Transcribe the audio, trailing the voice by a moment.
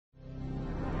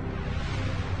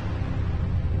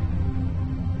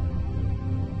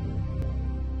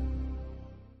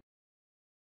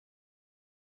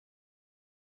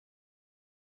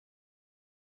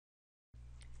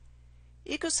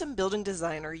AECOsim Building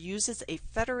Designer uses a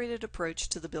federated approach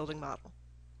to the building model.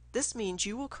 This means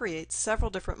you will create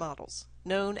several different models,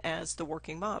 known as the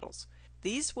working models.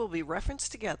 These will be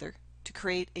referenced together to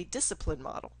create a discipline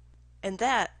model, and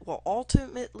that will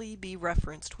ultimately be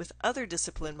referenced with other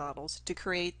discipline models to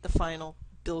create the final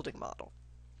building model.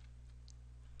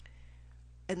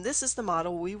 And this is the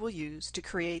model we will use to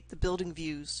create the building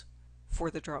views for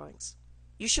the drawings.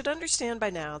 You should understand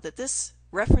by now that this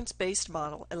reference-based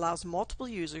model allows multiple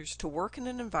users to work in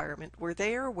an environment where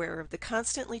they are aware of the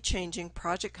constantly changing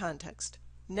project context,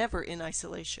 never in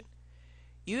isolation.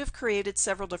 You have created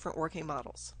several different working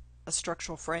models: a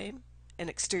structural frame, an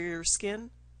exterior skin,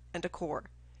 and a core.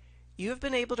 You have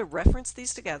been able to reference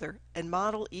these together and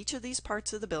model each of these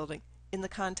parts of the building in the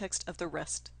context of the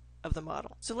rest of the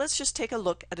model. So let's just take a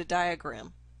look at a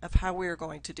diagram of how we are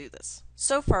going to do this.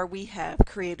 So far we have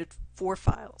created 4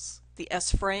 files: the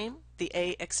S frame, the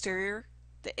A exterior,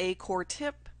 the A core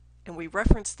tip, and we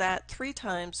reference that 3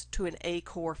 times to an A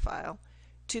core file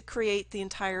to create the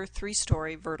entire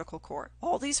 3-story vertical core.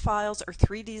 All these files are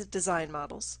 3D design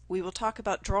models. We will talk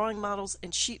about drawing models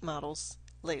and sheet models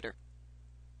later.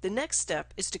 The next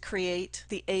step is to create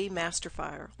the A master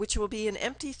file, which will be an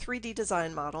empty 3D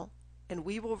design model, and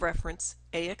we will reference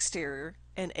A exterior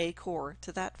and A core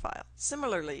to that file.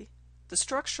 Similarly, the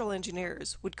structural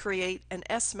engineers would create an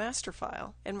S master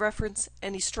file and reference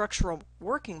any structural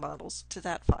working models to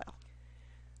that file.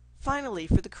 Finally,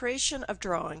 for the creation of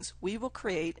drawings, we will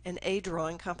create an A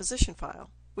drawing composition file,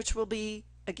 which will be,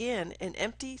 again, an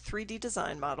empty 3D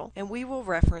design model, and we will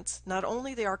reference not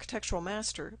only the architectural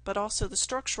master, but also the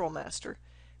structural master,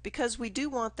 because we do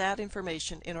want that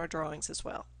information in our drawings as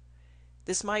well.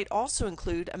 This might also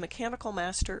include a mechanical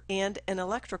master and an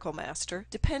electrical master,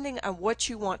 depending on what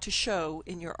you want to show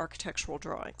in your architectural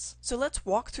drawings. So let's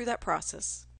walk through that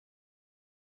process.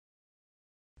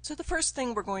 So the first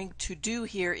thing we're going to do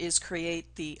here is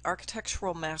create the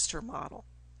architectural master model.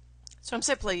 So I'm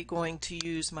simply going to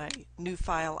use my new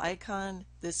file icon.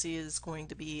 This is going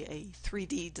to be a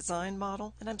 3D design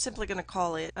model, and I'm simply going to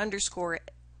call it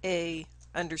 _A_master.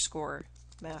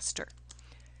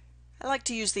 I like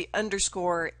to use the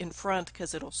underscore in front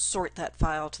because it'll sort that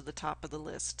file to the top of the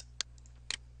list.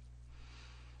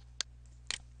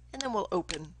 And then we'll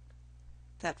open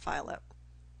that file up.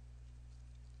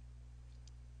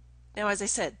 Now, as I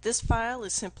said, this file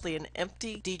is simply an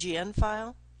empty DGN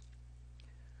file.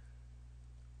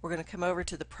 We're going to come over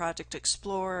to the Project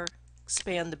Explorer,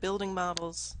 expand the building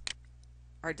models,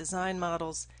 our design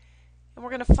models, and we're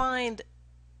going to find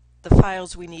the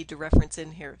files we need to reference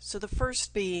in here. So the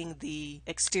first being the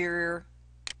exterior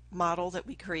model that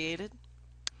we created.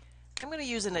 I'm going to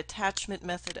use an attachment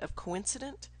method of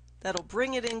coincident. That'll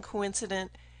bring it in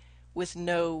coincident with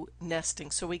no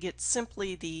nesting, so we get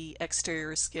simply the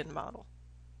exterior skin model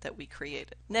that we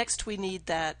created. Next, we need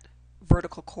that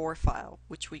vertical core file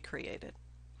which we created.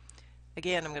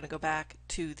 Again, I'm going to go back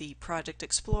to the Project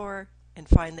Explorer and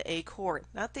find the A core,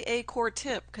 not the A core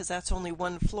tip because that's only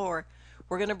one floor.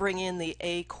 We're going to bring in the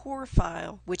A core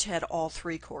file which had all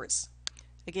 3 cores.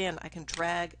 Again, I can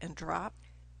drag and drop.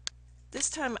 This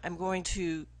time I'm going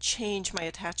to change my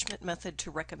attachment method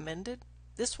to recommended.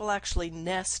 This will actually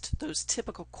nest those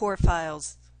typical core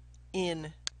files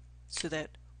in so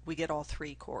that we get all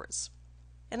 3 cores.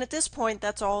 And at this point,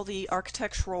 that's all the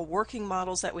architectural working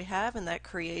models that we have, and that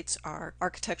creates our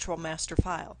architectural master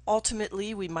file.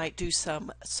 Ultimately, we might do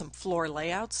some floor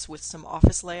layouts with some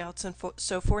office layouts and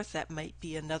so forth. That might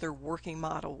be another working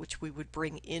model which we would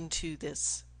bring into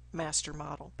this master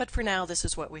model. But for now, this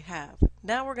is what we have.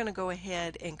 Now we're going to go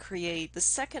ahead and create the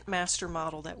second master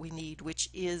model that we need, which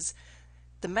is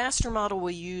the master model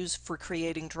we use for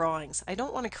creating drawings. I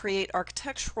don't want to create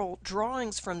architectural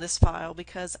drawings from this file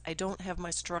because I don't have my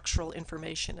structural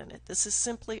information in it. This is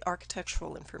simply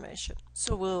architectural information.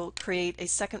 So we'll create a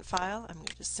second file. I'm going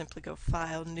to just simply go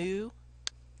File, New.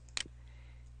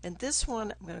 And this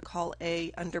one I'm going to call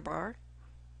A underbar,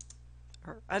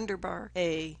 or underbar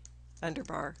A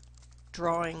underbar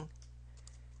drawing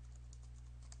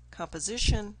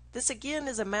composition. This again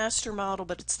is a master model,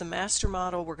 but it's the master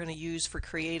model we're going to use for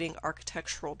creating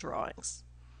architectural drawings.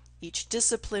 Each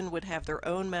discipline would have their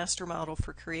own master model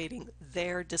for creating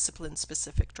their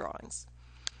discipline-specific drawings.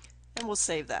 And we'll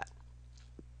save that.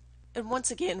 And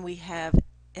once again, we have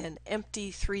an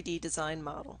empty 3D design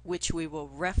model, which we will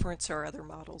reference our other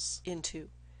models into.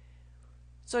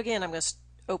 So again, I'm going to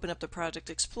open up the Project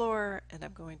Explorer, and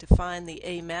I'm going to find the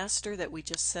A master that we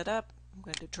just set up. I'm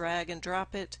going to drag and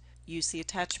drop it, use the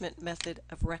attachment method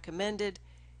of recommended,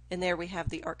 And there we have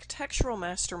the architectural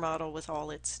master model with all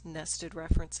its nested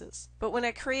references. But when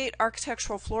I create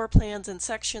architectural floor plans and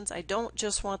sections, I don't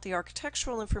just want the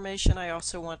architectural information, I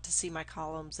also want to see my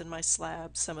columns and my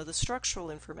slabs, some of the structural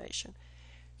information.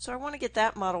 So I want to get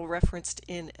that model referenced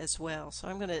in as well. So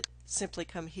I'm going to simply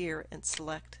come here and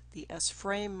select the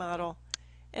S-frame model,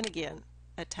 and again,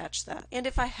 attach that. And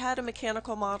if I had a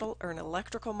mechanical model or an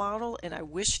electrical model and I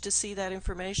wished to see that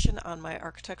information on my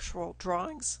architectural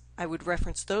drawings, I would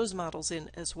reference those models in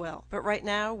as well. But right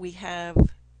now we have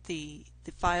the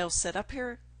files set up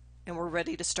here, and we're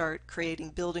ready to start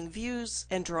creating building views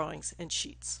and drawings and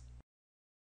sheets.